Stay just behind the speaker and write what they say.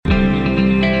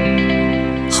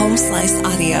Home Slice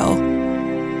Audio.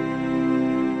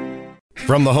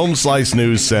 From the Home Slice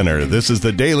News Center, this is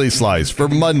the Daily Slice for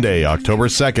Monday, October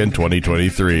 2nd,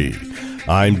 2023.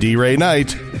 I'm D. Ray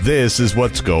Knight. This is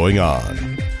what's going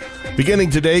on. Beginning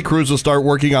today, crews will start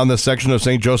working on the section of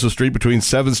St. Joseph Street between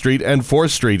 7th Street and 4th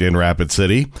Street in Rapid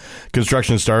City.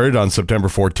 Construction started on September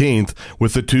 14th,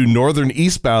 with the two northern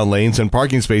eastbound lanes and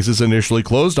parking spaces initially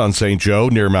closed on St. Joe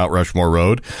near Mount Rushmore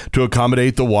Road to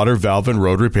accommodate the water valve and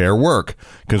road repair work.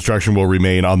 Construction will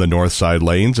remain on the north side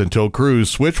lanes until crews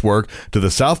switch work to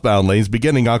the southbound lanes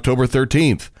beginning October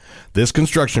 13th. This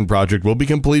construction project will be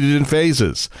completed in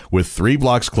phases, with 3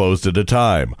 blocks closed at a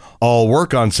time. All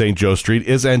work on St. Joe Street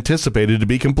is anticipated to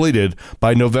be completed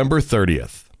by November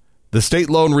 30th. The state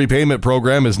loan repayment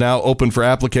program is now open for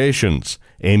applications.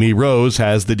 Amy Rose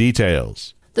has the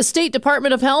details. The State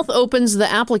Department of Health opens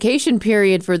the application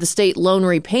period for the state loan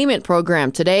repayment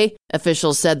program today.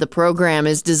 Officials said the program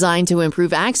is designed to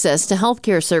improve access to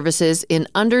healthcare services in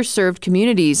underserved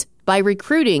communities by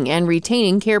recruiting and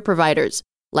retaining care providers.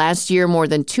 Last year, more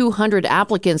than 200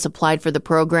 applicants applied for the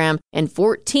program and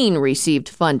 14 received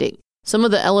funding. Some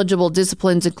of the eligible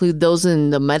disciplines include those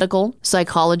in the medical,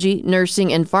 psychology,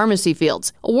 nursing, and pharmacy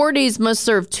fields. Awardees must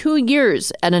serve 2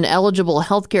 years at an eligible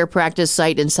healthcare practice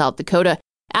site in South Dakota.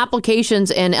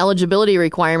 Applications and eligibility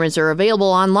requirements are available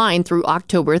online through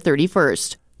October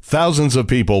 31st. Thousands of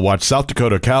people watched South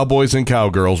Dakota cowboys and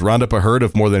cowgirls round up a herd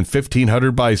of more than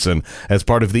 1,500 bison as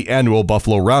part of the annual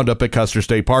Buffalo Roundup at Custer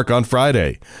State Park on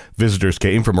Friday. Visitors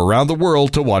came from around the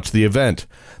world to watch the event.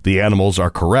 The animals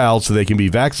are corralled so they can be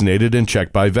vaccinated and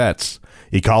checked by vets.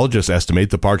 Ecologists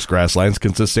estimate the park's grasslands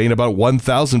can sustain about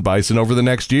 1,000 bison over the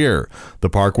next year. The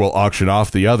park will auction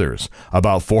off the others.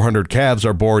 About 400 calves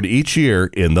are born each year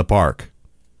in the park.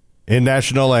 In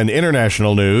national and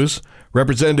international news,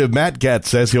 Representative Matt Gaetz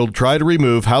says he'll try to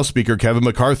remove House Speaker Kevin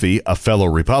McCarthy, a fellow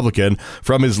Republican,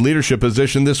 from his leadership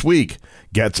position this week.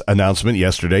 Gaetz's announcement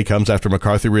yesterday comes after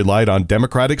McCarthy relied on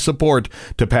Democratic support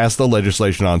to pass the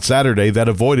legislation on Saturday that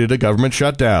avoided a government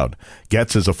shutdown.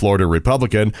 Gaetz is a Florida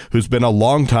Republican who's been a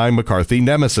longtime McCarthy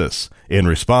nemesis. In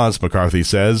response, McCarthy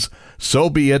says, "So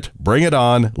be it, bring it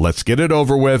on, let's get it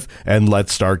over with, and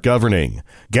let's start governing."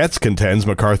 Gaetz contends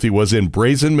McCarthy was in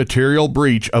brazen material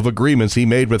breach of agreements he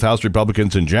made with House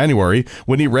Republicans in January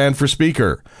when he ran for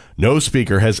Speaker. No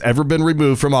Speaker has ever been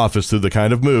removed from office through the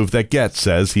kind of move that Gaetz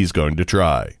says he's going to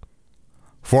try.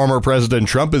 Former President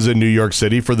Trump is in New York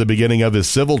City for the beginning of his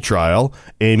civil trial.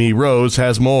 Amy Rose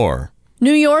has more.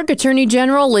 New York Attorney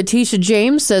General Letitia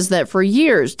James says that for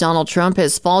years, Donald Trump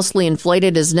has falsely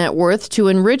inflated his net worth to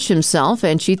enrich himself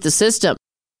and cheat the system.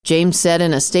 James said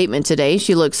in a statement today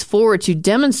she looks forward to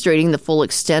demonstrating the full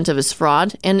extent of his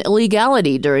fraud and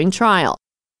illegality during trial.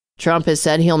 Trump has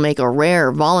said he'll make a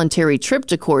rare voluntary trip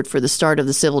to court for the start of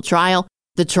the civil trial.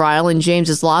 The trial in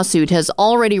James's lawsuit has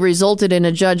already resulted in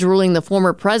a judge ruling the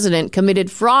former president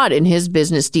committed fraud in his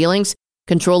business dealings.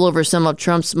 Control over some of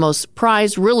Trump's most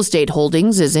prized real estate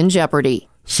holdings is in jeopardy.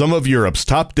 Some of Europe's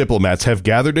top diplomats have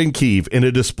gathered in Kyiv in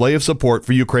a display of support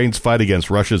for Ukraine's fight against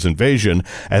Russia's invasion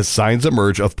as signs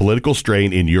emerge of political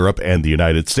strain in Europe and the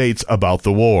United States about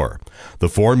the war. The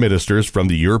foreign ministers from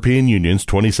the European Union's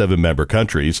 27 member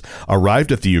countries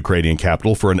arrived at the Ukrainian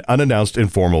capital for an unannounced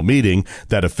informal meeting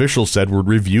that officials said would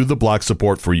review the bloc's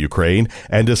support for Ukraine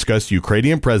and discuss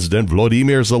Ukrainian President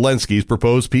Volodymyr Zelensky's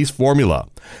proposed peace formula.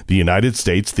 The United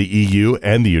States, the EU,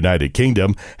 and the United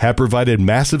Kingdom have provided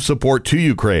massive support to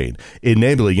Ukraine,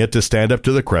 enabling it to stand up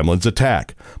to the Kremlin's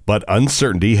attack. But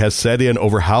uncertainty has set in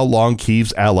over how long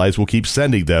Kyiv's allies will keep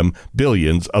sending them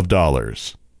billions of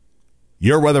dollars.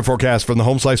 Your weather forecast from the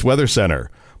Home Slice Weather Center.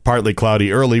 Partly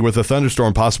cloudy early with a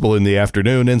thunderstorm possible in the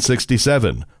afternoon and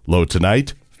 67. Low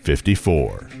tonight,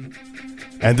 54.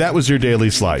 And that was your Daily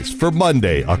Slice for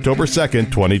Monday, October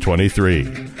 2nd, 2023.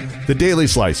 The Daily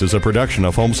Slice is a production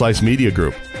of Home Slice Media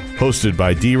Group, hosted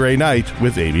by D. Ray Knight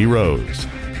with Amy Rose.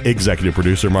 Executive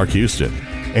producer Mark Houston.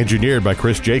 Engineered by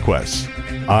Chris Jaques.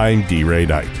 I'm D. Ray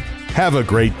Knight. Have a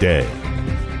great day.